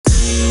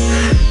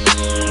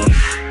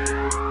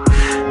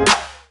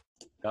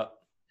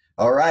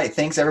All right.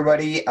 Thanks,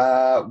 everybody.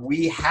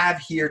 We have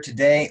here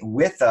today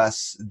with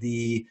us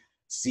the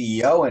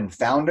CEO and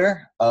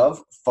founder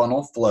of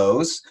Funnel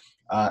Flows,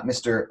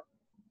 Mr.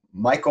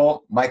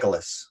 Michael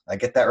Michaelis. I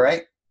get that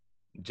right?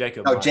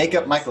 Jacob Oh,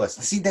 Jacob Michaelis.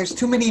 Michaelis. See, there's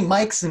too many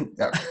Mikes.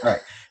 All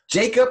right.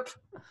 Jacob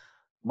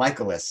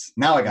Michaelis.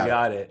 Now I You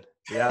got it.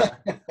 got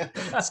it.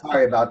 Yeah.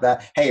 Sorry about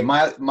that. Hey,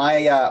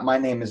 my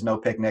name is No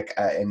Picnic,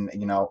 and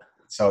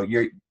so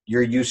you're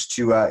used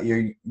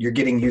to you're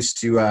getting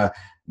used to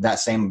that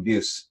same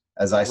abuse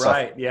as I suffer.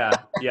 Right. Yeah.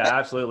 Yeah,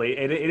 absolutely.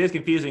 It is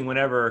confusing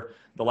whenever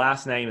the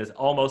last name is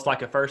almost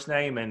like a first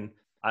name. And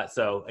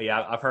so,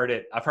 yeah, I've heard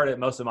it. I've heard it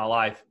most of my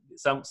life.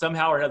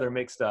 Somehow or another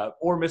mixed up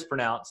or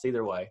mispronounced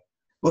either way.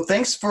 Well,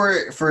 thanks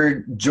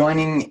for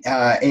joining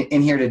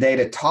in here today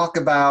to talk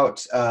about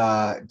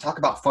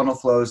funnel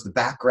flows, the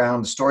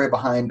background, the story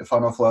behind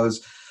funnel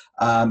flows.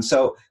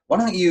 So why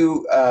don't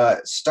you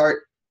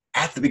start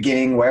at the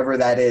beginning, wherever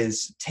that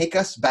is. Take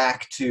us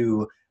back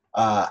to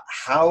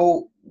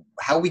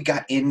how we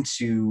got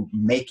into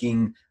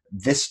making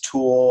this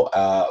tool.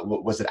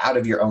 Was it out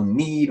of your own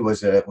need?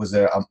 Was it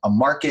a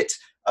market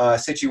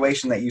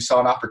situation that you saw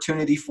an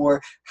opportunity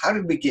for? How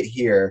did we get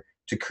here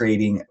to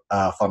creating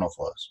funnel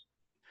flows?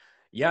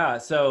 Yeah.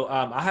 So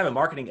I have a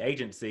marketing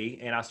agency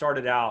and I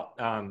started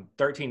out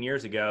 13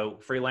 years ago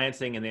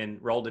freelancing and then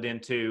rolled it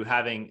into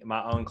having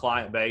my own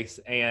client base.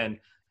 And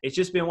it's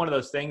just been one of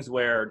those things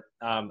where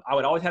I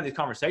would always have these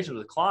conversations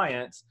with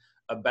clients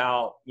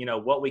about,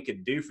 what we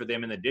could do for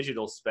them in the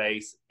digital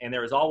space. And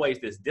there was always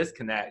this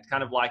disconnect,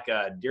 kind of like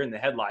a deer in the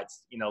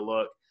headlights,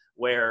 look,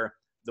 where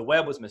the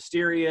web was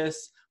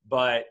mysterious,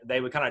 but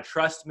they would kind of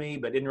trust me,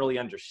 but didn't really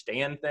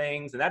understand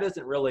things. And that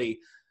doesn't really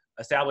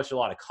establish a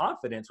lot of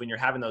confidence when you're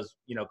having those,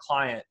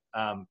 client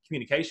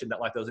communication, that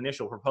like those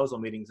initial proposal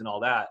meetings and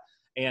all that.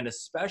 And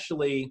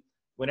especially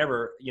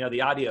whenever,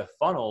 the idea of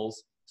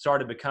funnels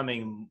started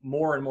becoming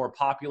more and more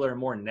popular and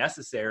more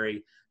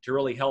necessary to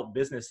really help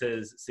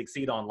businesses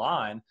succeed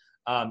online.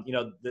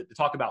 To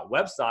talk about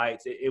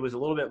websites, it was a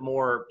little bit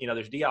more,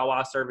 there's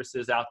DIY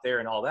services out there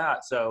and all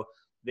that. So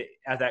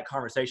as that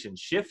conversation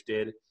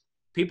shifted,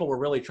 people were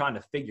really trying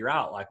to figure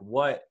out like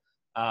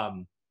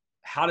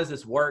how does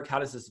this work? How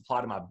does this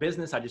apply to my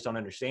business? I just don't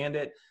understand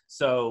it.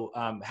 So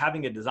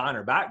having a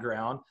designer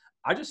background,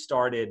 I just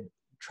started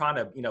trying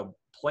to,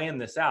 plan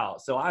this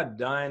out. So I've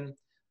done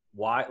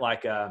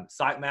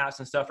site maps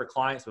and stuff for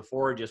clients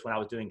before, just when I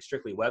was doing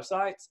strictly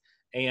websites.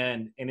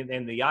 And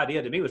the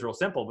idea to me was real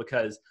simple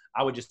because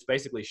I would just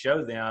basically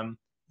show them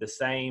the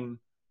same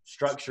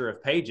structure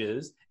of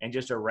pages and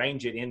just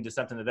arrange it into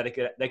something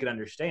that they could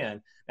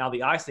understand. Now,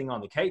 the icing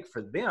on the cake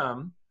for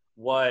them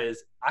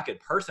was I could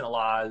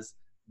personalize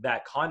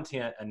that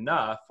content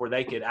enough where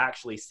they could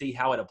actually see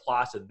how it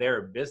applies to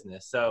their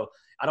business. So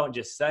I don't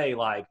just say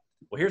like,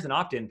 well, here's an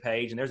opt-in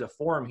page and there's a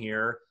form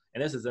here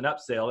and this is an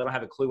upsell. They don't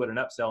have a clue what an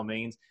upsell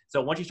means.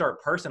 So once you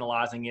start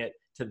personalizing it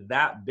to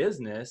that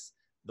business,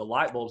 the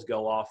light bulbs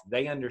go off.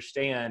 They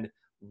understand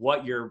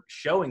what you're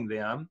showing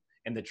them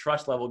and the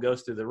trust level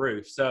goes through the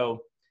roof.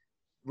 So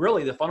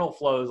really the funnel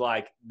flows,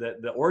 like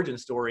the origin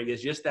story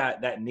is just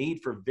that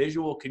need for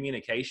visual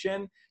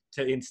communication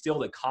to instill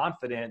the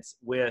confidence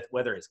with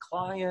whether it's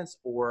clients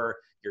or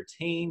your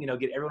team,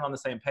 get everyone on the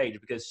same page,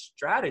 because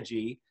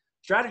strategy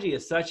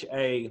is such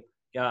a,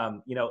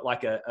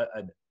 like a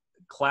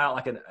cloud,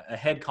 like a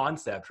head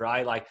concept,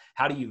 right? Like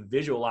how do you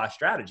visualize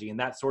strategy? And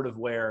that's sort of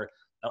where,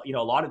 a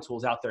lot of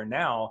tools out there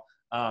now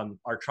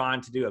are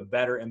trying to do a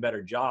better and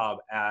better job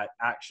at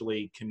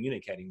actually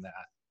communicating that.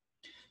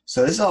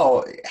 So this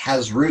all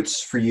has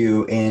roots for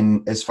you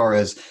in as far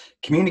as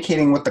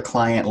communicating with the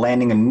client,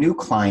 landing a new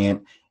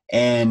client,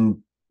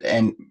 and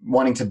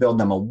wanting to build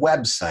them a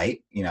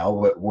website.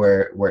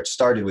 Where it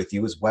started with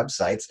you was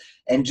websites,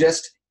 and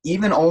just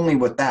even only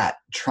with that,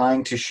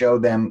 trying to show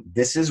them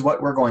this is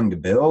what we're going to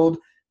build.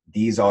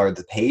 These are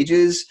the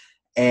pages,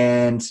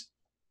 and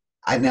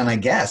then I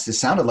guess it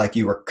sounded like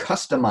you were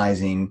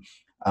customizing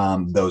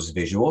those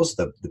visuals,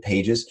 the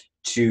pages,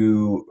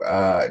 to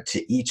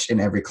each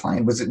and every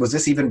client. Was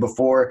this even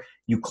before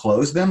you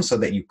closed them, so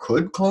that you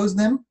could close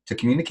them to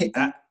communicate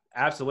them?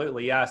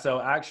 Absolutely, yeah.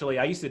 So actually,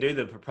 I used to do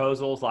the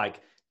proposals,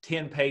 like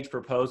 10-page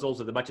proposals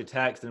with a bunch of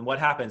text. And what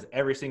happens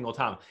every single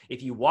time,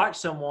 if you watch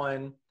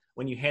someone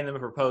when you hand them a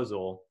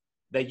proposal,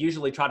 they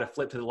usually try to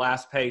flip to the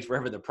last page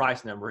wherever the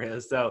price number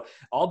is. So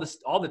all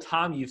the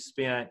time you've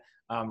spent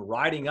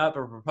writing up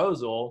a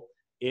proposal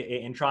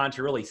and trying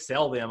to really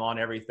sell them on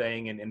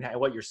everything and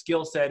what your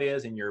skill set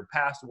is and your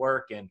past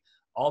work and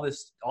all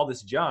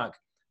this junk,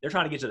 they're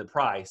trying to get to the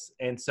price.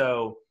 And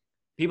so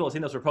people have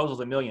seen those proposals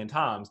a million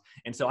times.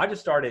 And so I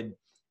just started,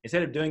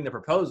 instead of doing the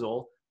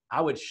proposal,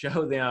 I would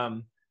show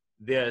them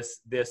this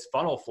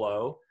funnel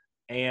flow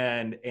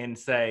and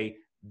say,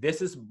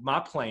 this is my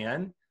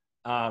plan.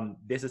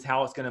 This is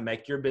how it's going to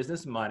make your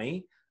business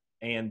money.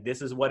 And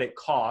this is what it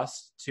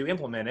costs to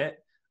implement it.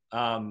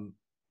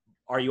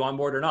 Are you on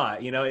board or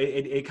not?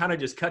 It kind of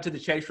just cut to the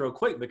chase real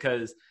quick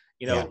because,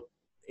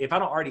 if I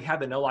don't already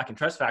have the know, like, and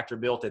trust factor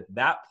built at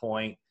that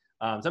point,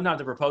 Sometimes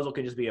the proposal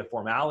can just be a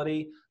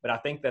formality, but I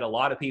think that a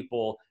lot of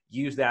people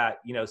use that,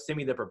 send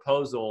me the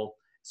proposal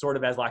sort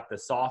of as like the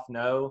soft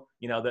no,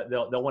 that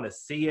they'll want to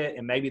see it,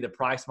 and maybe the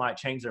price might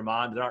change their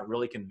mind. They aren't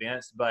really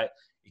convinced. But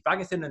if I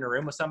can sit in a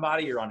room with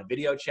somebody or on a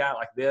video chat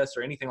like this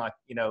or anything like,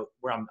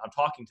 where I'm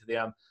talking to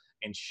them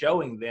and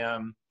showing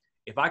them,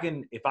 if I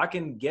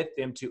can get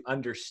them to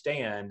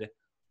understand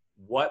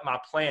what my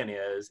plan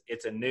is,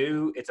 it's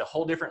a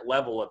whole different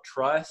level of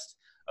trust,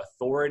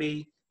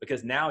 authority,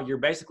 because now you're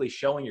basically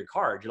showing your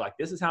card. You're like,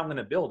 this is how I'm going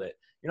to build it.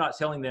 You're not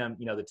telling them,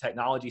 the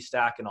technology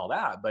stack and all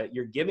that, but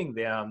you're giving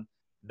them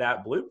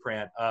that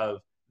blueprint of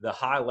the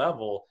high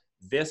level.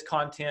 This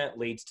content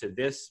leads to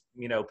this,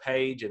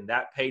 page, and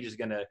that page is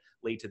going to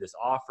lead to this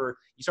offer.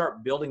 You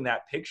start building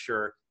that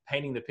picture,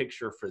 painting the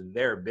picture for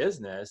their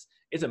business.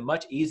 It's a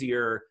much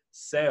easier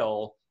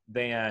sell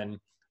than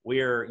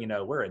we're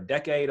a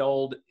decade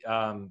old,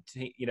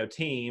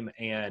 team,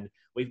 and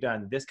we've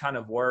done this kind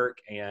of work,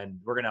 and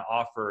we're going to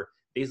offer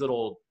these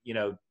little,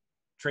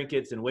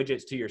 trinkets and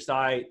widgets to your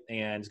site,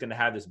 and it's going to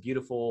have this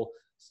beautiful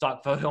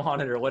stock photo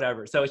on it or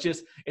whatever. So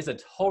it's a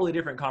totally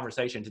different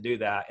conversation to do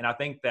that. And I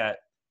think that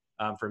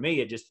for me,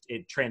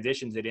 it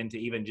transitions it into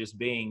even just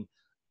being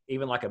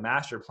even like a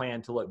master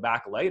plan to look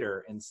back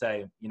later and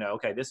say,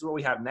 okay, this is what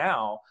we have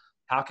now.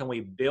 How can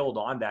we build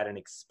on that and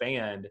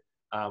expand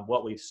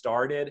what we've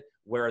started?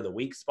 Where are the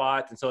weak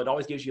spots? And so it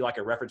always gives you like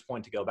a reference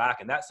point to go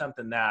back. And that's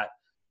something that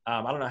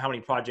I don't know how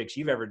many projects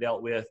you've ever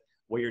dealt with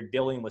where you're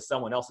dealing with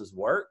someone else's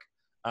work.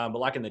 But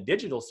like in the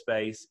digital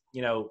space,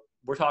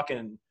 we're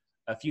talking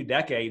a few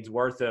decades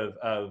worth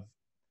of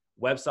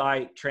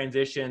website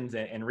transitions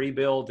and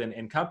rebuilds,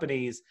 and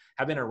companies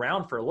have been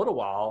around for a little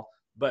while,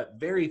 but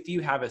very few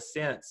have a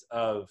sense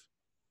of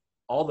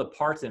all the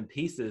parts and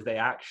pieces they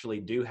actually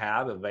do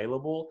have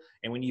available.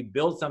 And when you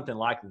build something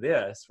like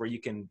this, where you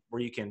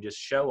can just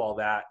show all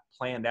that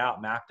planned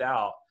out, mapped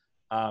out,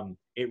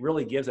 it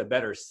really gives a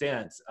better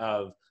sense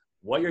of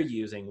what you're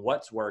using,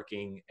 what's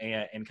working,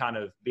 and kind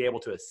of be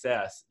able to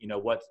assess,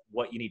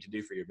 what you need to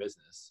do for your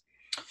business.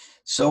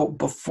 So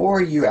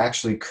before you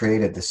actually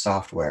created the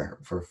software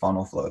for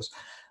Funnel Flows,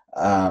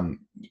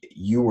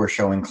 you were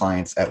showing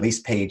clients at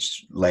least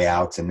page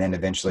layouts, and then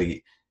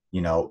eventually,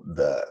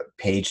 the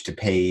page to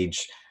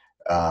page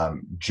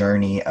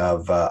journey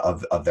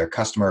of their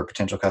customer or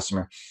potential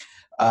customer.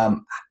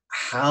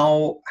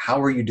 How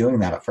were you doing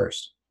that at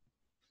first?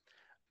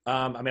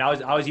 I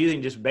was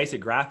using just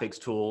basic graphics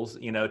tools,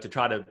 to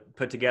try to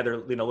put together,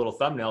 little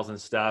thumbnails and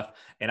stuff.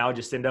 And I would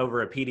just send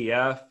over a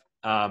PDF.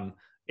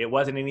 It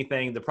wasn't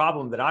anything. The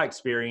problem that I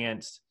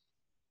experienced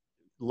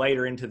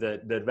later into the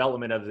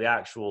development of the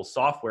actual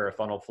software of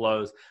Funnel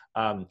Flows,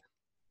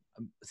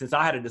 since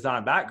I had a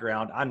design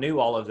background, I knew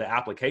all of the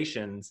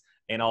applications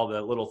and all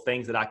the little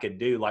things that I could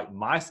do, like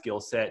my skill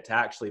set to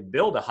actually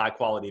build a high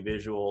quality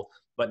visual.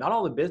 But not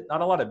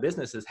a lot of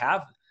businesses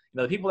have,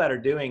 the people that are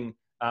doing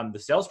the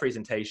sales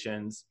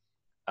presentations,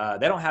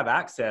 they don't have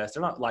access.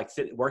 They're not like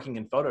working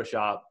in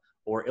Photoshop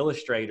or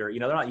Illustrator.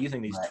 They're not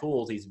using these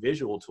tools, these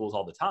visual tools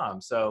all the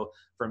time. So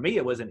for me,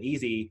 it was an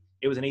easy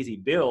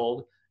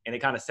build, and it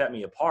kind of set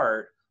me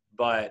apart.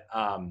 But,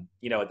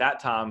 at that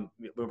time,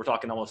 we were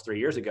talking almost 3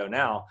 years ago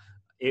now,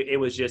 it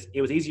was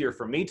easier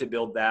for me to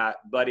build that,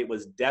 but it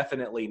was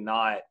definitely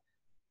not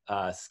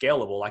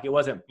scalable. Like it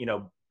wasn't,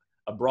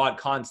 a broad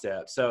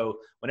concept. So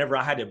whenever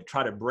I had to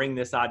try to bring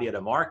this idea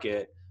to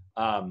market,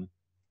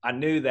 I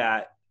knew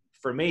that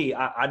for me,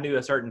 I knew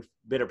a certain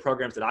bit of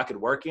programs that I could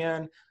work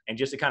in, and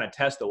just to kind of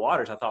test the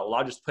waters, I thought, well,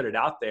 I'll just put it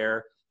out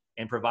there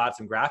and provide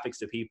some graphics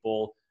to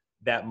people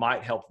that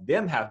might help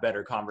them have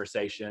better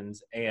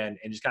conversations, and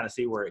just kind of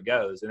see where it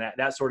goes. And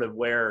that's sort of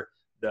where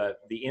the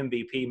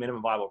MVP,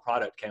 minimum viable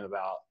product, came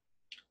about.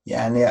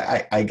 Yeah,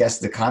 and I guess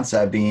the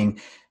concept being,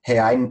 hey,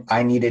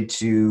 I needed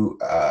to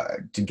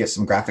get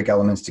some graphic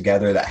elements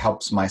together that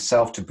helps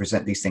myself to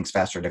present these things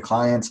faster to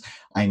clients.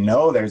 I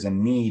know there's a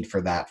need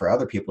for that for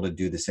other people to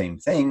do the same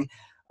thing.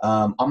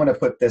 I'm going to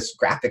put this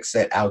graphic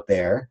set out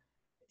there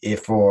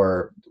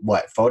for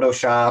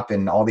Photoshop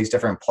and all these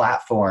different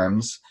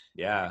platforms.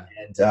 Yeah,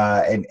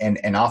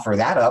 and offer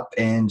that up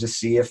and just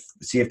see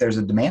if there's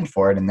a demand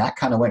for it. And that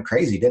kind of went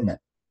crazy, didn't it?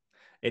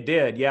 It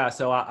did, yeah.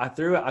 So I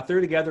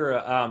threw together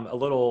a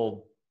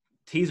little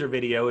teaser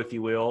video, if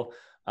you will,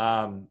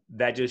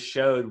 that just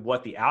showed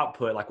what the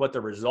output, like what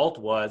the result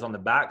was on the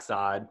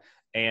backside,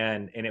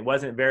 and it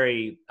wasn't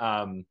very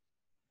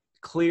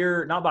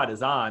clear, not by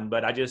design,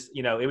 but I just,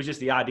 it was just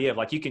the idea of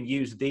like, you can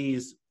use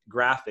these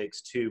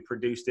graphics to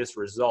produce this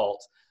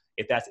result.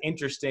 If that's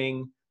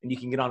interesting, then you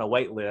can get on a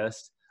wait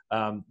list.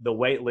 The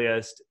wait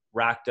list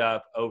racked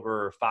up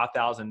over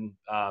 5,000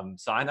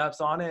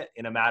 signups on it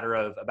in a matter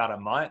of about a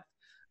month.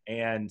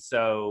 And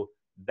so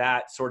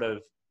that sort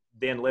of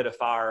then lit a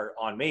fire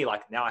on me.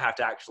 Like, now I have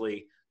to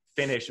actually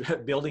finish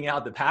building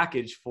out the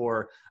package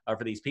for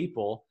these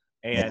people.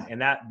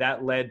 And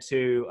that led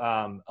to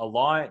a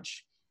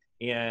launch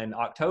in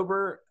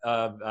October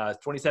of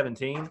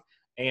 2017.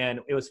 And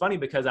it was funny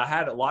because I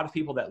had a lot of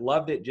people that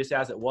loved it just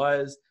as it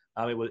was.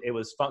 It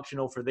was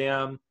functional for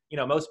them.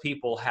 Most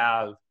people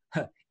have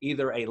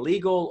either a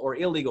legal or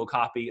illegal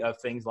copy of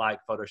things like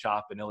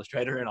Photoshop and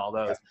Illustrator and all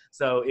those.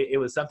 So it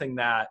was something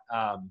that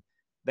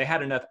they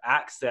had enough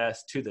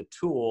access to the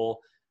tool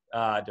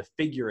to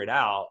figure it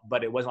out,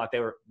 but it wasn't like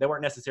they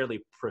weren't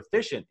necessarily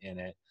proficient in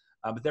it.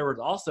 But there was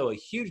also a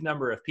huge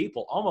number of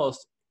people,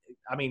 almost,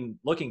 I mean,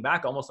 looking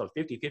back, almost a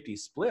 50-50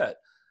 split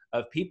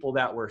of people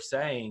that were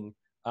saying,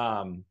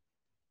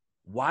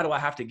 why do I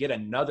have to get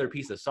another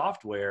piece of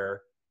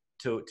software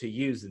to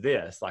use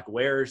this? Like,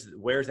 where's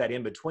that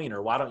in between?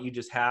 Or why don't you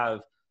just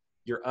have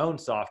your own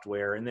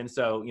software? And then,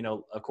 so, you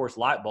know, of course,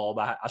 Lightbulb,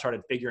 I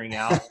started figuring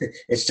out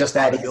it's just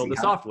how that to build easy,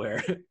 the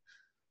software.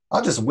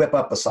 I'll just whip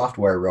up a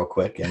software real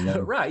quick. And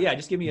then, Right. Yeah.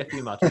 Just give me a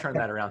few months. I'll turn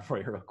that around for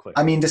you real quick.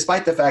 I mean,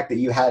 despite the fact that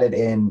you had it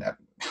in,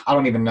 I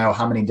don't even know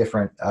how many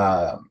different,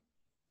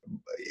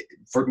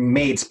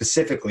 made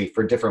specifically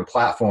for different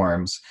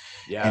platforms.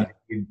 Yeah.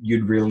 And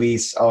you'd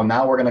release, oh,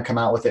 now we're going to come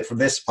out with it for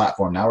this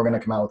platform. Now we're going to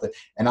come out with it.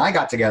 And I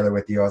got together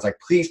with you. I was like,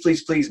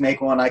 please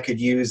make one I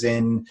could use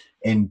in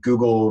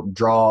Google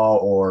Draw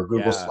or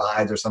Google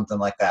Slides or something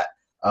like that,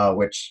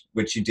 which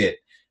you did.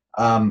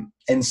 And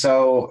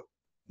so,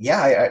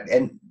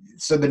 and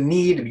so the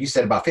need, you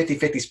said about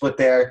 50-50 split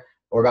there,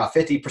 or about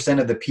 50%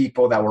 of the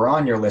people that were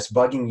on your list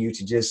bugging you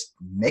to just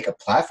make a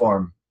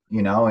platform,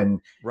 you know,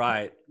 and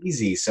right.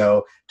 Easy.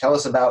 So tell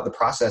us about the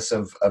process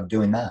of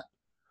doing that.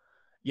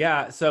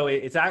 Yeah. So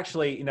it's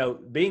actually, you know,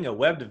 being a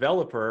web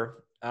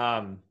developer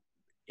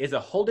is a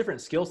whole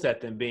different skill set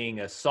than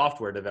being a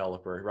software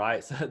developer,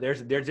 right? So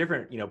there's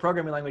different, you know,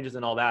 programming languages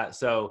and all that.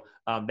 So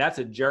that's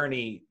a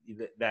journey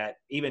that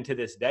even to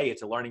this day,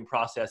 it's a learning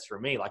process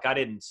for me. Like, I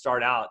didn't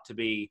start out to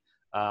be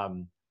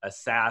a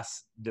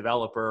SaaS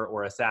developer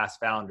or a SaaS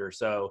founder.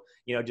 So,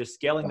 you know, just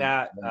scaling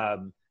that,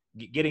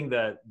 getting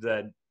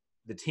the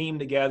team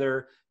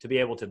together to be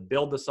able to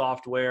build the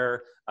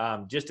software,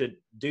 just to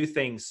do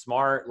things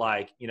smart.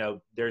 Like, you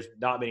know, there's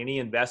not been any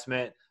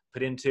investment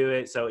put into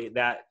it. So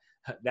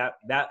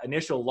that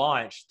initial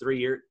launch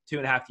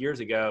 2.5 years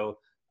ago,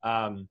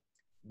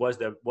 was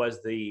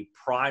the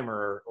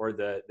primer, or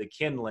the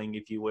kindling,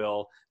 if you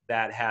will,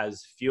 that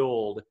has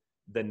fueled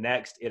the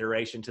next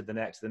iteration to the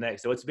next.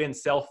 So it's been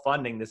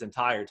self-funding this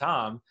entire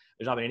time.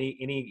 There's not been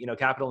any, you know,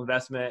 capital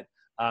investment.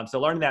 So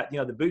learning that, you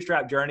know, the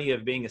bootstrap journey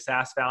of being a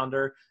SaaS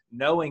founder,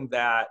 knowing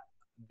that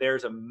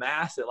there's a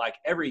massive, like,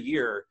 every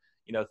year,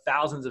 you know,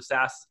 thousands of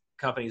SaaS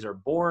companies are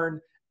born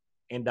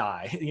and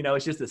die. You know,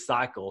 it's just a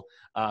cycle.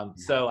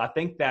 So I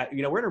think that,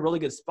 you know, we're in a really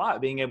good spot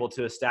being able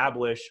to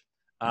establish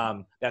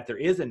that there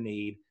is a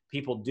need.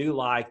 People do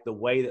like the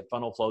way that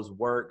Funnel Flows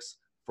works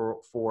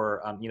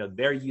for you know,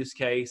 their use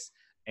case.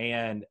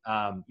 And,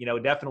 you know,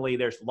 definitely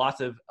there's lots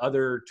of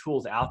other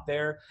tools out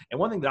there. And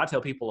one thing that I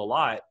tell people a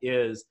lot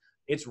is,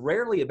 it's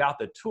rarely about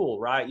the tool,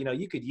 right? You know,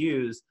 you could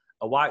use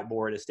a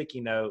whiteboard, a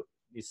sticky note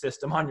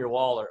system on your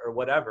wall, or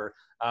whatever.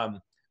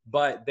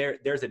 But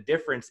there's a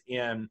difference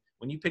in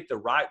when you pick the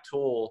right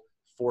tool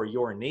for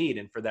your need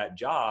and for that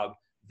job,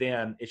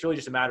 then it's really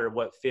just a matter of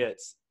what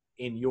fits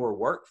in your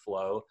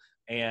workflow.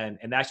 And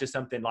that's just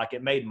something, like,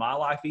 it made my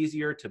life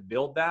easier to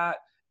build that.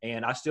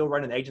 And I still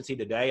run an agency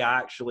today. I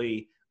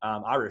actually,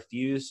 I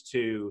refuse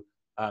to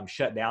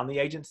shut down the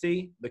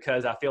agency,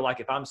 because I feel like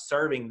if I'm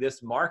serving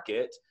this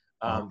market,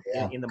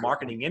 in the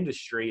marketing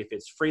industry, if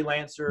it's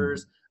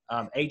freelancers,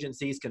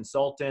 agencies,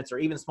 consultants, or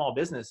even small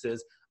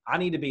businesses, I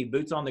need to be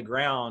boots on the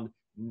ground.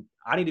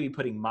 I need to be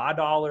putting my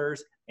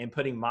dollars and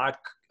putting my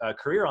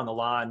career on the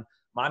line,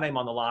 my name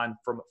on the line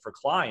for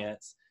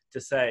clients, to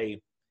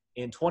say,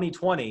 in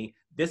 2020,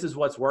 this is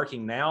what's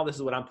working now. This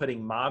is what I'm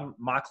putting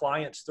my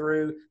clients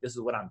through. This is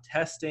what I'm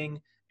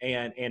testing,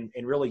 and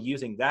really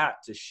using that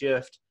to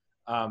shift,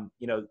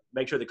 you know,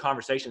 make sure the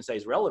conversation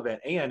stays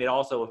relevant. And it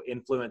also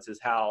influences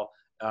how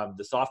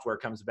the software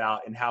comes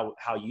about and how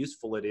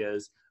useful it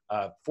is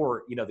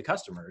for, you know, the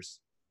customers.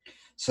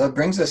 So it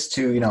brings us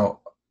to, you know,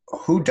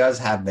 who does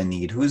have the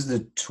need? Who's the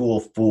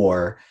tool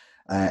for?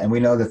 And we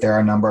know that there are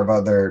a number of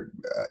other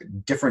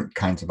different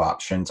kinds of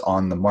options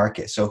on the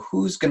market. So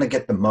who's going to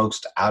get the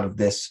most out of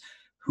this?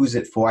 Who's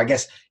it for? I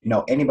guess, you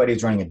know, anybody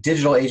who's running a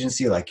digital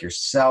agency like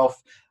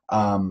yourself,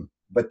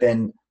 but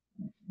then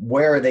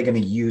where are they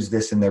going to use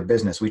this in their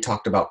business? We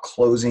talked about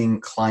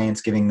closing clients,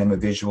 giving them a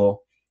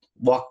visual.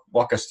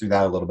 Walk us through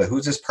that a little bit.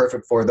 Who's this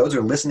perfect for? Those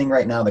are listening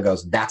right now that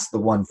goes, that's the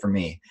one for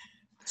me.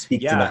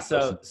 Speak to that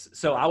person.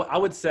 So I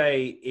would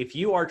say, if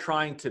you are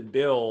trying to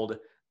build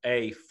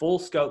a full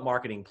scope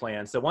marketing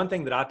plan. So one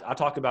thing that I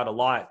talk about a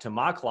lot to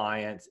my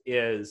clients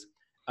is,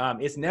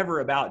 it's never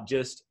about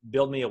just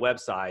build me a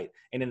website.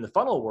 And in the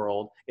funnel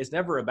world, it's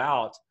never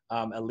about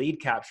a lead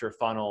capture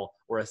funnel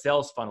or a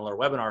sales funnel or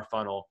webinar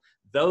funnel.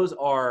 Those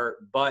are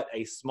but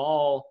a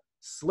small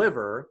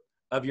sliver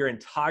of your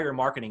entire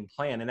marketing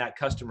plan and that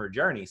customer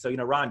journey. So, you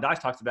know, Ryan Dykes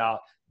talks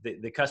about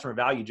the customer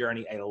value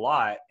journey a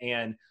lot.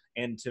 And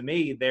to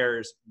me,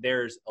 there's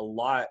a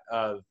lot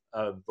of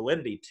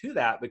validity to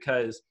that,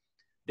 because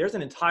there's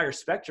an entire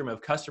spectrum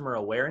of customer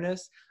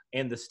awareness,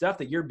 and the stuff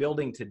that you're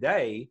building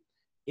today,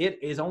 it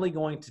is only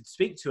going to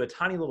speak to a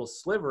tiny little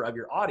sliver of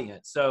your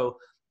audience. So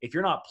if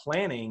you're not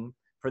planning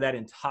for that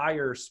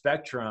entire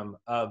spectrum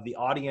of the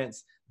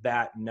audience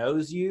that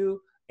knows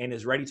you and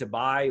is ready to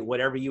buy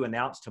whatever you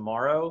announce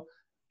tomorrow,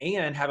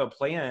 and have a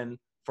plan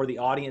for the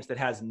audience that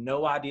has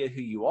no idea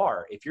who you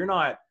are. If you're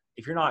not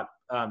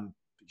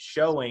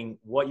showing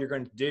what you're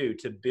going to do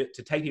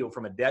to take people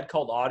from a dead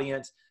cold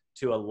audience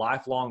to a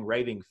lifelong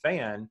raving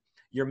fan,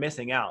 you're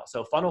missing out.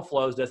 So Funnel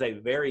Flows does a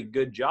very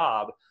good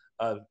job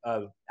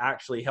of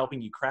actually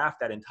helping you craft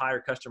that entire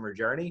customer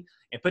journey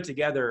and put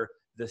together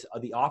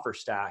the offer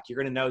stack. You're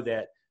going to know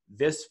that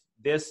this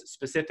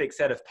specific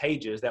set of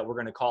pages that we're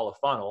going to call a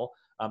funnel,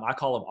 I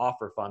call them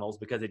offer funnels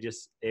because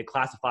it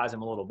classifies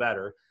them a little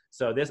better.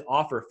 So this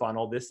offer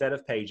funnel, this set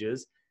of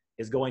pages,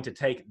 is going to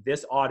take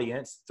this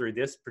audience through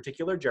this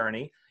particular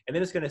journey, and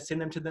then it's going to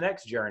send them to the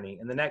next journey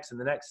and the next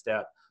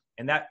step.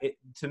 And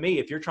to me,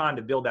 if you're trying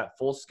to build that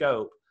full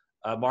scope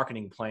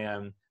marketing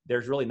plan,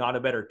 there's really not a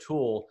better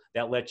tool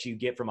that lets you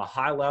get from a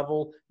high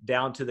level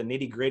down to the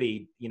nitty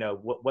gritty.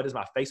 What is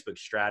my Facebook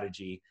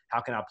strategy?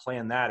 How can I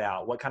plan that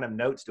out? What kind of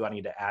notes do I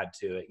need to add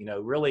to it?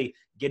 Really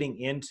getting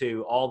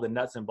into all the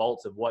nuts and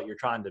bolts of what you're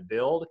trying to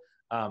build.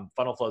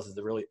 Funnel Flows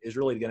is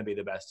really going to be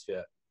the best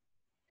fit.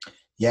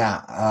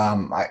 Yeah,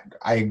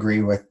 I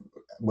agree with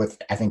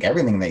I think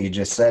everything that you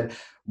just said.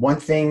 One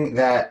thing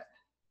that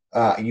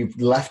you've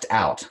left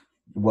out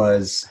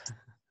was,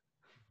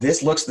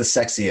 this looks the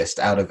sexiest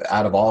out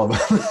of all of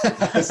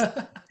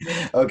them.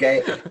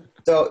 Okay,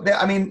 so there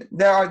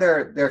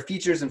are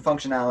features and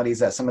functionalities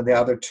that some of the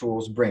other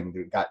tools bring.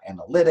 We've got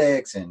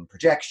analytics and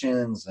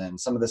projections and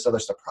some of this other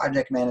stuff,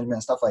 project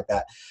management, stuff like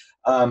that.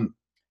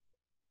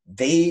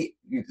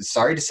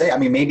 Sorry to say,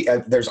 maybe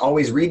there's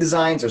always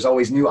redesigns, there's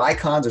always new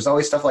icons, there's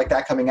always stuff like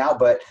that coming out,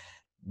 but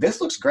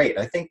this looks great.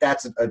 I think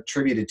that's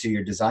attributed to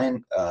your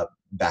design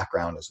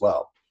background as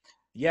well.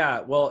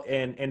 Yeah, well,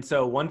 and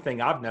so one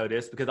thing I've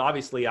noticed, because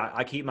obviously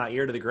I keep my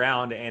ear to the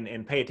ground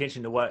and pay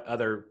attention to what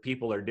other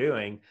people are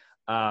doing.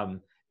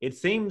 It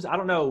seems, I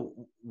don't know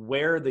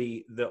where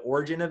the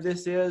origin of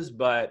this is,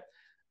 but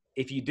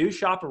if you do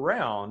shop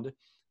around,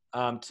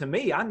 to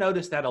me, I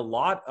noticed that a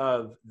lot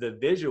of the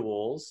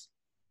visuals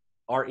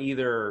are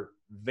either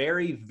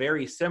very,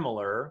 very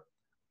similar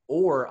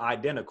or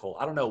identical.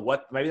 I don't know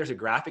maybe there's a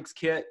graphics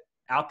kit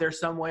out there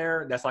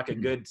somewhere that's like a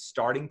good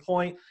starting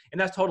point, and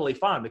that's totally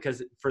fine,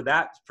 because for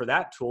that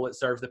tool, it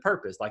serves the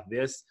purpose. Like,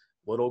 this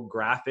little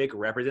graphic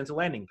represents a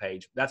landing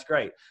page. That's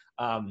great.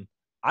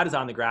 I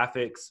designed the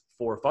graphics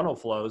for Funnel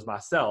Flows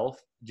myself,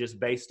 just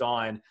based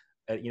on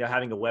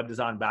having a web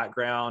design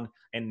background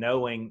and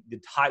knowing the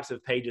types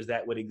of pages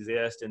that would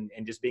exist, and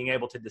just being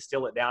able to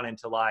distill it down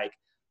into like,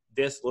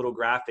 this little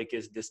graphic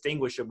is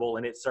distinguishable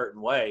in its certain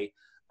way.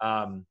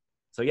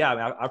 So yeah,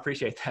 I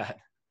appreciate that.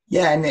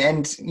 Yeah,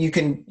 and you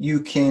can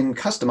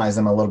customize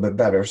them a little bit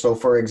better. So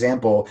for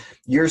example,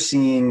 you're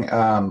seeing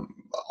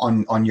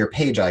on your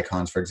page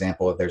icons, for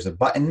example, if there's a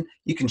button,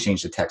 you can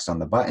change the text on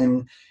the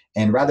button.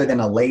 And rather than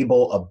a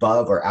label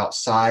above or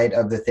outside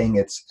of the thing,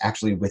 it's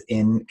actually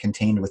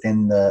contained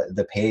within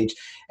the page.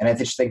 And I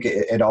just think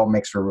it all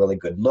makes for a really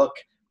good look.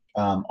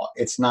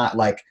 It's not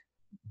like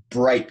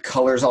bright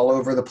colors all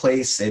over the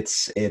place.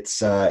 It's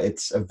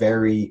a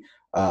very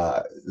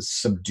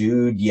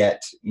subdued,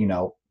 yet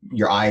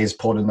your eye is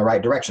pulled in the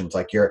right directions.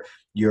 Like your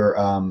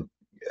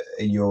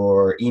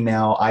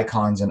email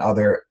icons and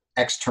other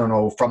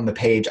external from the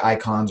page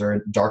icons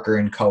are darker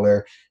in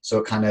color, so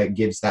it kind of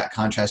gives that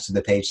contrast to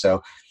the page.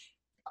 So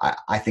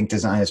I think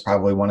design is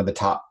probably one of the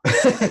top.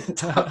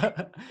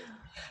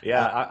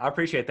 Yeah, I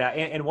appreciate that.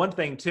 And one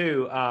thing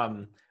too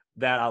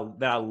that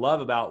I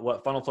love about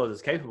what Funnel Flows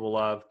is capable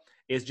of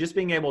is just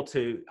being able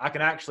to, I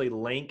can actually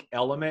link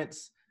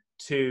elements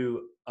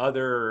to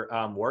other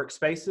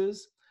workspaces.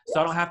 So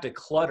I don't have to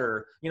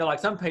clutter, like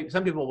some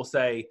people will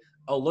say,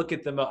 oh, look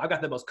at I've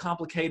got the most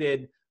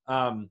complicated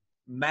funnel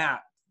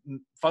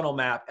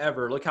map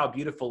ever. Look how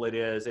beautiful it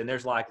is. And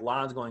there's like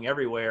lines going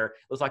everywhere. It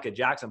looks like a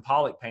Jackson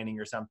Pollock painting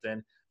or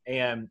something.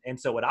 And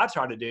so what I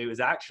try to do is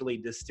actually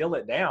distill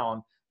it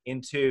down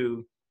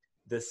into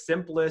the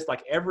simplest,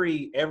 like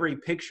every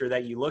picture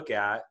that you look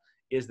at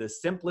is the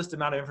simplest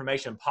amount of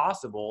information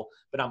possible,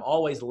 but I'm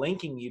always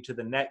linking you to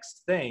the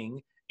next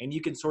thing, and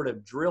you can sort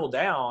of drill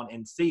down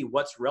and see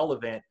what's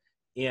relevant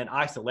in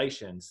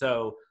isolation.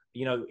 So,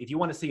 if you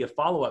want to see a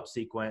follow-up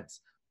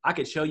sequence, I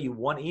could show you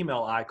one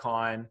email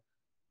icon,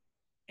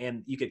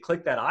 and you could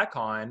click that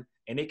icon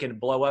and it can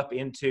blow up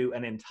into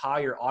an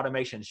entire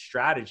automation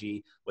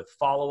strategy with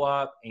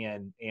follow-up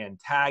and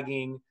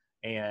tagging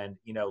and,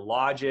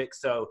 logic.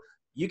 So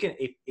you can,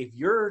 if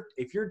your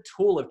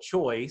tool of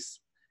choice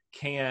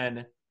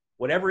can,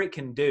 whatever it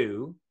can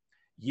do,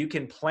 you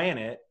can plan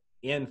it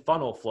in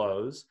Funnel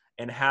Flows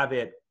and have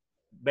it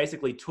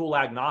basically tool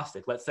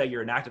agnostic. Let's say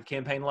you're an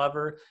ActiveCampaign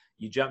lover,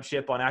 you jump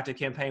ship on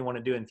ActiveCampaign, want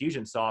to do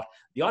Infusionsoft.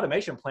 The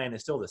automation plan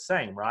is still the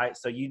same, right?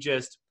 So you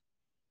just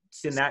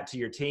send that to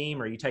your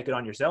team, or you take it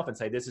on yourself and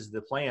say, this is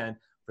the plan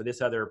for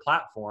this other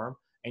platform,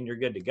 and you're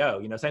good to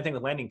go. Same thing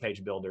with landing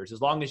page builders.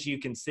 As long as you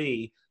can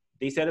see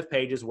these set of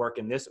pages work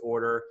in this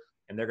order,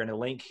 and they're going to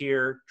link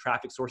here,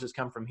 traffic sources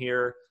come from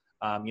here,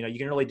 You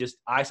can really just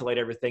isolate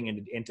everything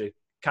and to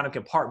kind of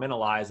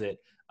compartmentalize it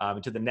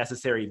into the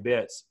necessary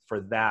bits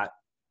for that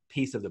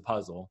piece of the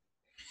puzzle.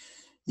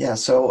 Yeah.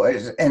 So,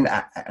 and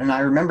I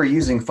remember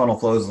using funnel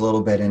flows a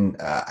little bit,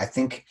 and I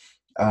think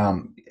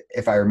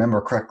if I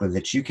remember correctly,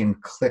 that you can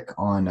click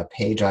on a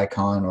page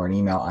icon or an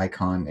email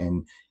icon,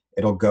 and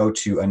it'll go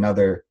to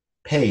another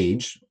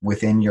page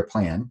within your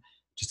plan,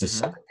 just a Mm-hmm.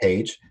 separate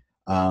page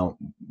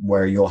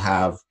where you'll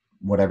have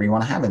whatever you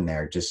want to have in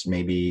there. Just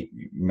maybe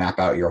map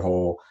out your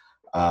whole.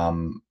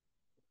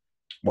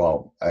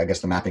 Well, I guess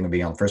the mapping would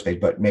be on the first page,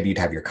 but maybe you'd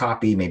have your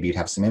copy, maybe you'd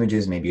have some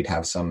images, maybe you'd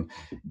have some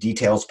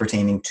details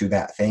pertaining to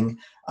that thing.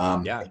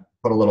 Yeah,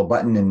 Put a little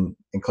button and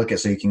click it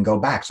so you can go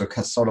back. So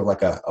it's sort of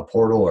like a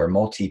portal or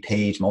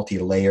multi-page,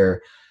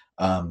 multi-layer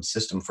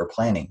system for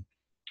planning,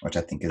 which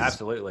I think is,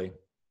 absolutely.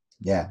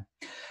 yeah.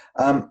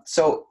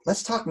 So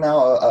let's talk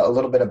now a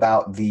little bit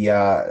about the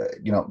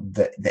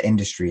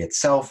industry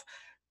itself.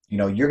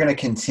 You're going to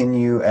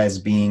continue as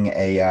being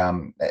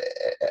a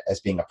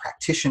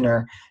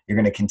practitioner. You're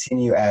going to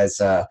continue as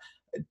in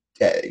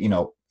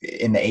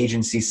the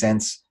agency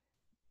sense,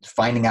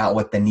 finding out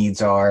what the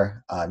needs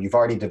are. You've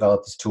already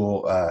developed this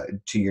tool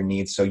to your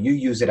needs, so you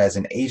use it as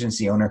an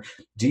agency owner.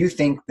 Do you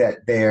think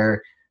that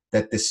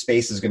this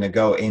space is going to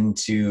go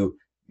into,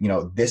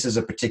 this is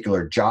a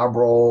particular job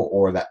role,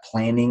 or that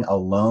planning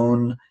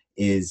alone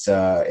is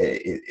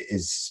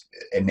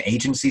an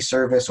agency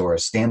service or a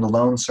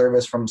standalone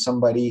service from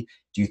somebody?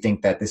 Do you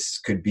think that this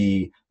could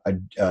be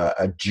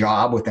a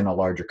job within a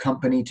larger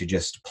company to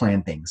just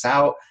plan things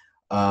out?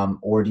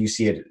 Or do you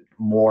see it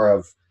more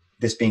of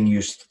this being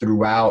used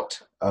throughout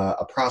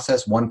a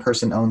process? One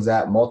person owns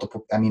that,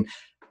 multiple. I mean,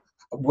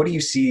 what do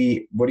you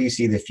see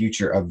the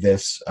future of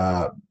this,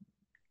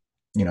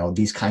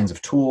 these kinds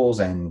of tools,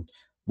 and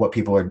what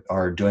people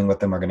are doing with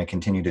them, are going to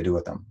continue to do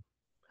with them?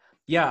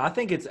 Yeah, I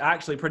think it's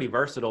actually pretty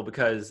versatile,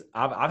 because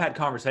I've had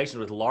conversations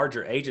with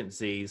larger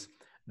agencies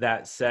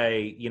that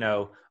say,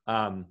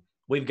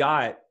 we've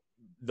got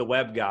the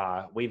web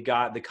guy, we've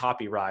got the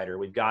copywriter,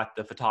 we've got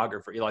the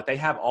photographer. Like, they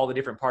have all the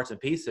different parts and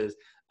pieces.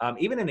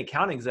 Even an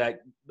account exec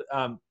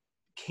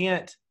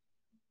can't.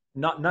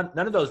 None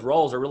of those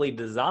roles are really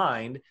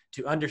designed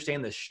to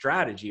understand the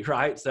strategy,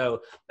 right?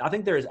 So I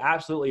think there is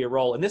absolutely a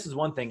role, and this is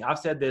one thing I've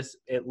said this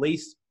at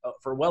least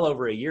for well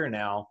over a year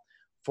now.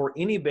 For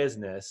any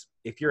business,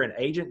 if you're an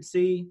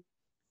agency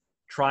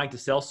trying to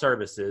sell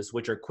services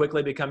which are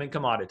quickly becoming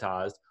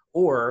commoditized,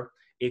 or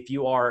if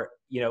you are,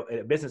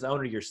 a business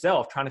owner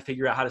yourself trying to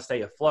figure out how to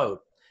stay afloat,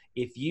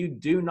 if you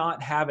do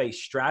not have a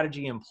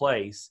strategy in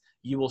place,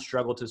 you will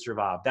struggle to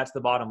survive. That's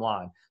the bottom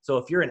line. So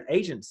if you're an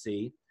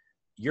agency,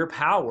 your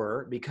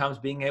power becomes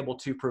being able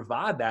to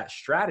provide that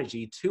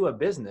strategy to a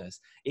business.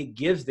 It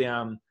gives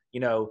them,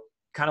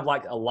 kind of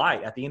like a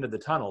light at the end of the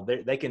tunnel.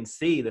 They can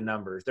see the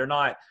numbers. They're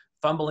not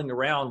fumbling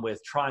around with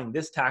trying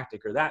this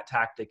tactic or that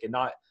tactic and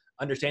not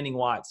understanding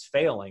why it's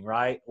failing,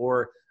 right?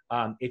 Or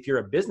if you're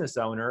a business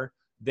owner,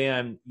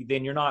 then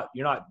you're not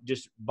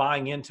just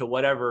buying into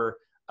whatever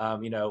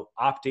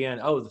opt in.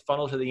 Oh, the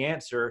funnel to the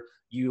answer.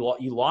 You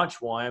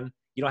launch one.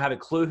 You don't have a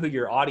clue who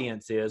your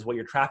audience is, what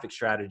your traffic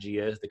strategy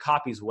is. The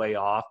copy's way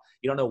off.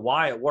 You don't know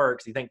why it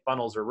works. You think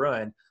funnels are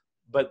ruined,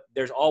 but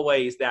there's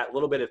always that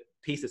little bit of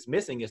piece that's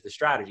missing is the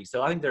strategy.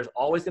 So I think there's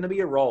always going to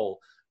be a role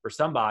for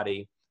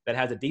somebody that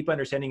has a deep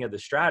understanding of the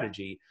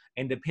strategy.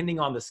 And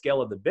depending on the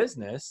scale of the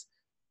business,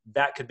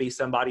 that could be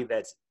somebody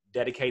that's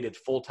dedicated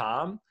full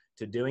time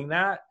to doing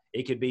that.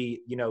 It could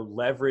be,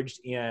 leveraged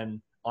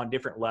on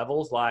different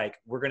levels. Like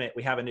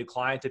we have a new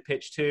client to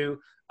pitch to.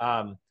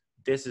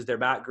 This is their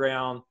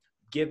background.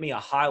 Give me a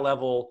high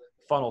level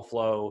funnel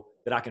flow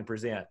that I can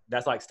present.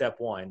 That's like step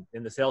one.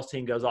 Then the sales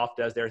team goes off,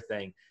 does their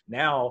thing.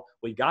 Now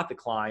we've got the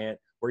client.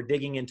 We're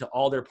digging into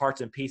all their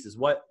parts and pieces.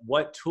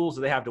 What tools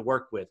do they have to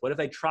work with? What have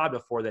they tried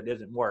before that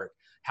didn't work?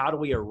 How do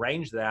we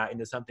arrange that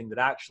into something that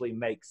actually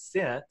makes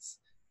sense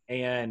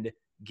and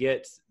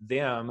gets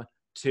them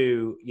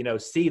to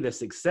see the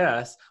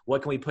success?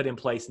 What can we put in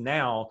place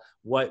now?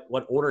 What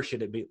order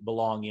should it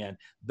belong in?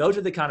 Those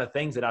are the kind of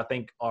things that I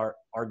think are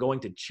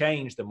going to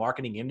change the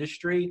marketing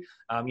industry.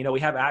 We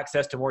have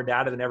access to more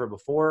data than ever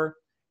before.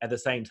 At the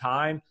same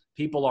time,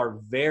 people are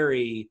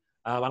very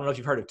I don't know if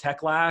you've heard of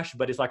Techlash,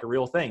 but it's like a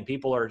real thing.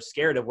 People are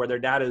scared of where their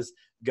data is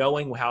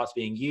going, how it's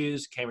being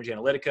used, Cambridge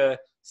Analytica,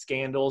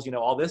 scandals,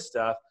 all this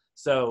stuff.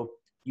 So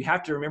you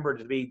have to remember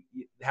to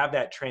have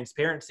that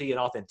transparency and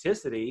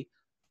authenticity,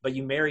 but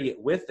you marry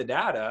it with the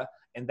data,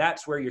 and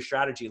that's where your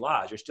strategy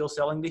lies. You're still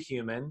selling to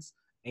humans,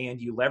 and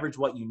you leverage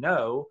what you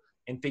know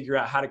and figure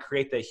out how to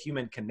create the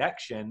human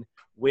connection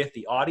with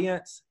the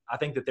audience. I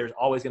think that there's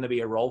always going to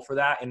be a role for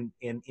that. And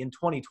in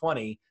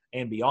 2020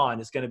 and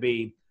beyond, it's going to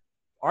be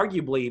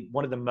arguably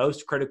one of the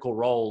most critical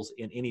roles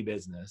in any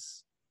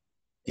business.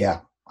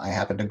 Yeah, I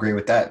happen to agree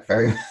with that.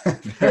 Very,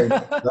 very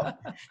much so.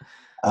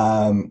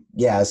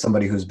 As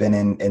somebody who's been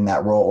in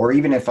that role, or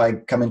even if I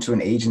come into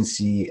an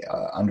agency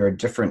under a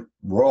different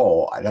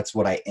role, that's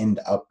what I end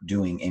up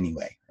doing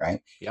anyway,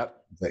 right? Yep.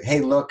 But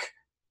hey, look,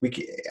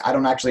 I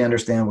don't actually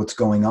understand what's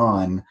going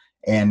on,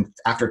 And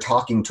after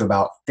talking to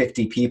about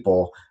 50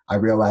 people, I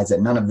realized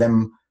that none of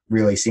them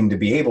really seem to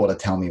be able to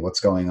tell me what's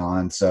going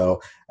on. So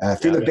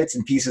through the bits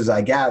and pieces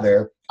I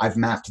gather, I've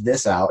mapped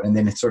this out, and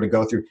then sort of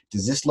go through,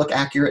 does this look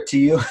accurate to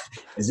you?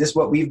 Is this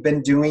what we've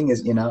been doing?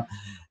 Is,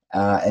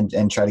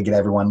 and try to get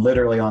everyone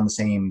literally on the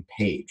same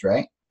page,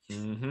 right?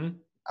 Mm-hmm.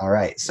 All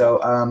right.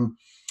 So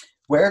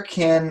where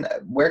can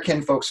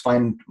folks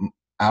find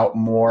out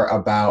more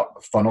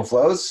about Funnel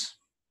Flows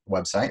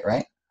website,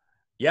 right?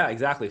 Yeah,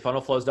 exactly.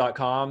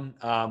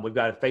 Funnelflows.com. We've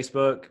got a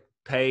Facebook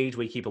page.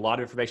 We keep a lot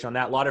of information on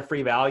that, a lot of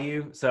free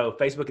value. So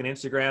Facebook and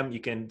Instagram, you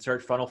can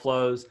search Funnel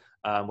Flows.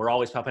 We're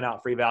always pumping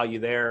out free value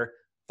there.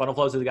 Funnel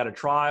Flows has got a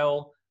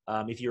trial.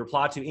 If you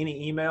reply to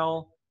any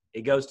email,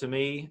 it goes to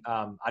me.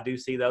 I do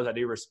see those. I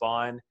do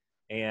respond.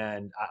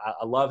 And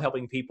I love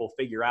helping people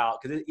figure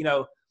out, because,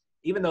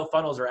 even though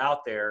funnels are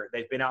out there,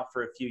 they've been out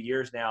for a few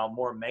years now,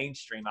 more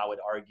mainstream, I would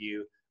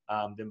argue,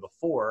 than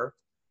before.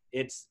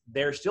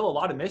 There's still a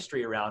lot of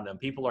mystery around them.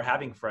 People are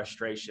having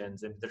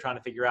frustrations, and they're trying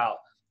to figure out,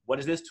 what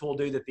does this tool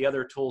do that the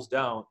other tools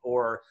don't?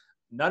 Or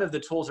none of the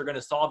tools are going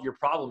to solve your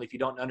problem if you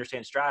don't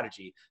understand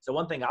strategy. So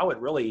one thing I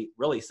would really,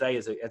 really say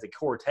as a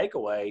core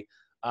takeaway,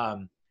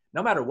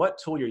 no matter what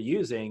tool you're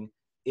using,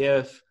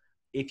 if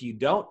you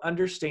don't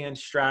understand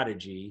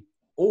strategy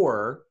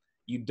or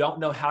you don't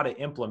know how to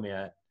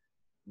implement,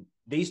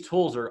 these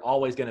tools are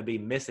always going to be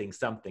missing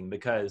something,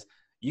 because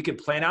you can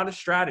plan out a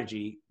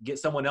strategy, get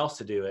someone else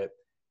to do it,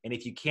 and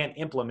if you can't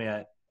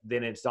implement,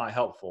 then it's not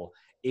helpful.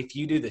 If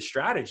you do the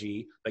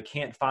strategy but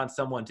can't find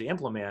someone to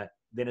implement,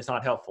 then it's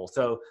not helpful.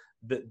 So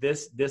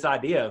this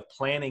idea of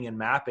planning and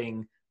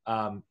mapping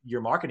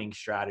your marketing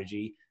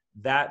strategy,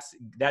 that's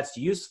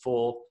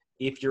useful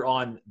if you're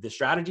on the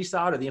strategy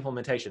side or the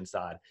implementation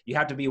side. You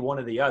have to be one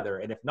or the other,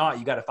 and if not,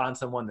 you got to find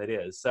someone that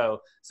is.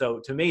 So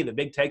to me, the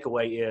big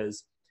takeaway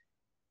is,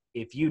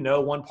 if you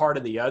know one part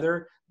or the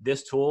other,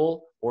 this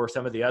tool or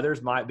some of the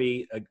others might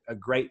be a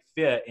great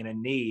fit and a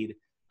need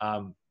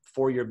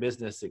for your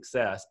business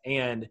success.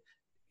 And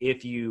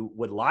if you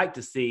would like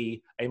to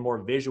see a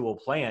more visual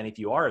plan, if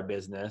you are a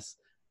business,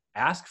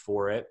 ask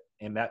for it.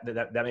 And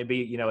that may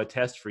be, a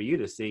test for you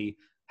to see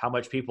how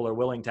much people are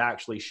willing to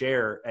actually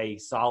share a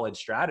solid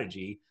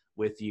strategy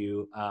with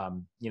you.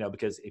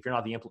 Because if you're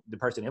not the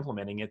person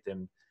implementing it,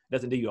 then it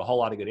doesn't do you a whole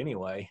lot of good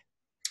anyway.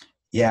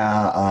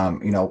 Yeah,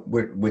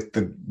 with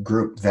the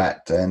group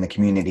that in the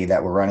community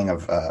that we're running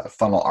of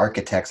funnel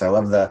architects, I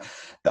love the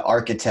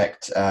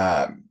architect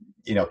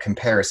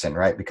comparison,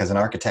 right? Because an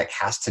architect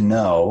has to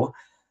know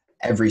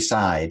every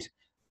side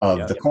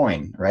of the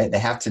coin, right? They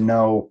have to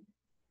know,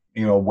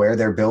 where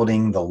they're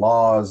building, the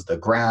laws, the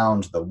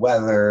ground, the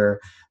weather,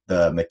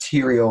 the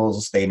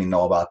materials. They need to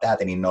know about that.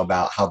 They need to know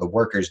about how the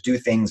workers do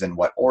things and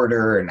what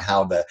order, and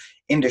how the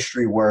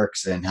industry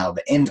works, and how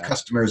the end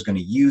customer is going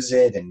to use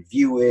it and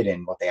view it,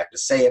 and what they have to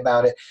say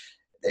about it.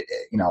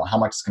 How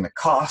much it's going to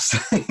cost,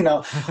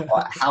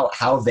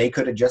 how they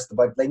could adjust the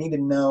budget. They need to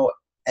know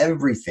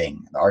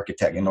everything, the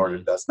architect, in order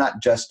to do. It's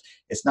not just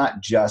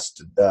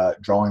the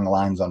drawing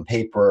lines on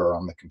paper or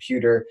on the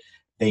computer.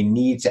 They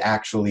need to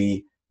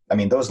actually,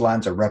 those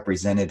lines are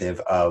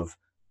representative of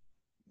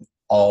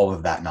all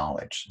of that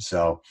knowledge.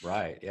 So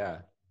right, yeah.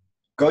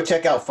 Go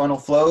check out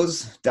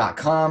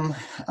funnelflows.com.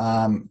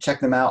 Check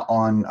them out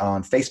on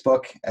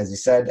Facebook, as you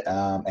said,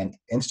 and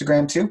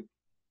Instagram too.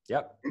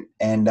 Yep.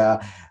 And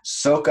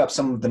soak up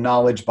some of the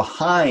knowledge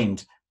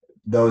behind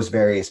those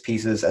various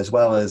pieces, as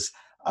well as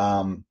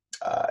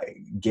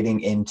getting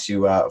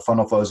into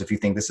Funnel Flows. If you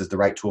think this is the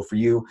right tool for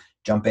you,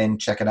 jump in,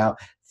 check it out.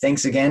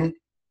 Thanks again,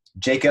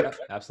 Jacob. Yep,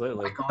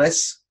 absolutely.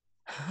 Michaelis.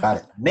 Got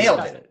it.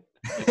 Nailed it.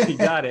 You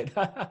got it.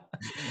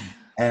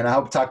 And I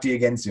hope to talk to you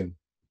again soon.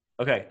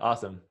 Okay,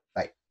 awesome.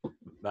 Bye.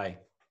 Bye.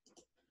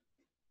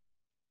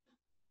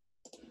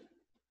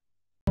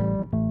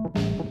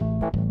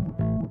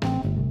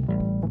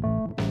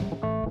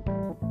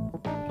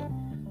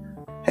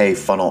 Hey,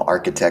 Funnel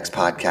Architects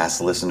podcast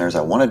listeners,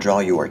 I want to draw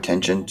your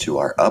attention to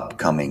our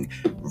upcoming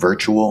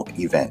virtual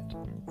event,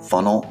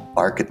 Funnel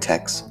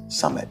Architects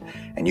Summit.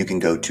 And you can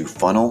go to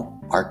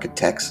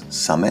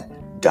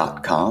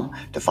funnelarchitectssummit.com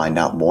to find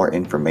out more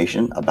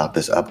information about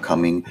this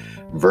upcoming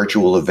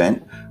virtual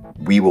event.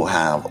 We will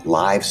have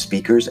live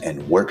speakers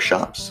and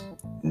workshops,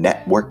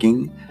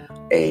 networking,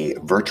 a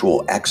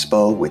virtual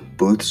expo with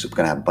booths. We're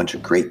going to have a bunch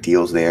of great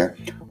deals there.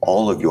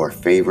 All of your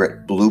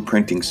favorite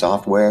blueprinting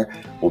software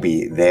will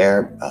be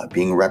there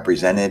being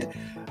represented.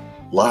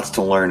 Lots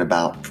to learn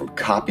about, from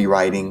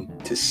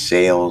copywriting to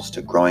sales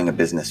to growing a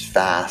business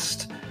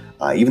fast.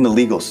 Even the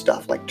legal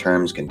stuff like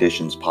terms,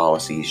 conditions,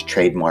 policies,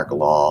 trademark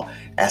law,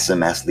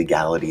 SMS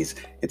legalities.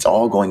 It's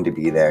all going to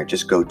be there.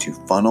 Just go to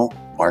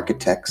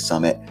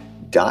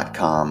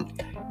funnelarchitectssummit.com.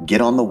 Get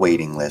on the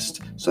waiting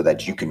list so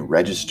that you can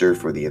register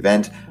for the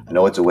event. I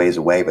know it's a ways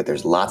away, but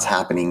there's lots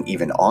happening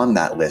even on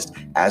that list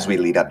as we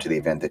lead up to the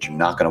event that you're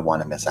not going to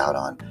want to miss out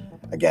on.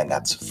 Again,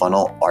 that's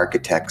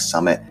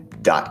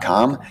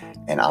funnelarchitectssummit.com,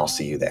 and I'll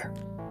see you there.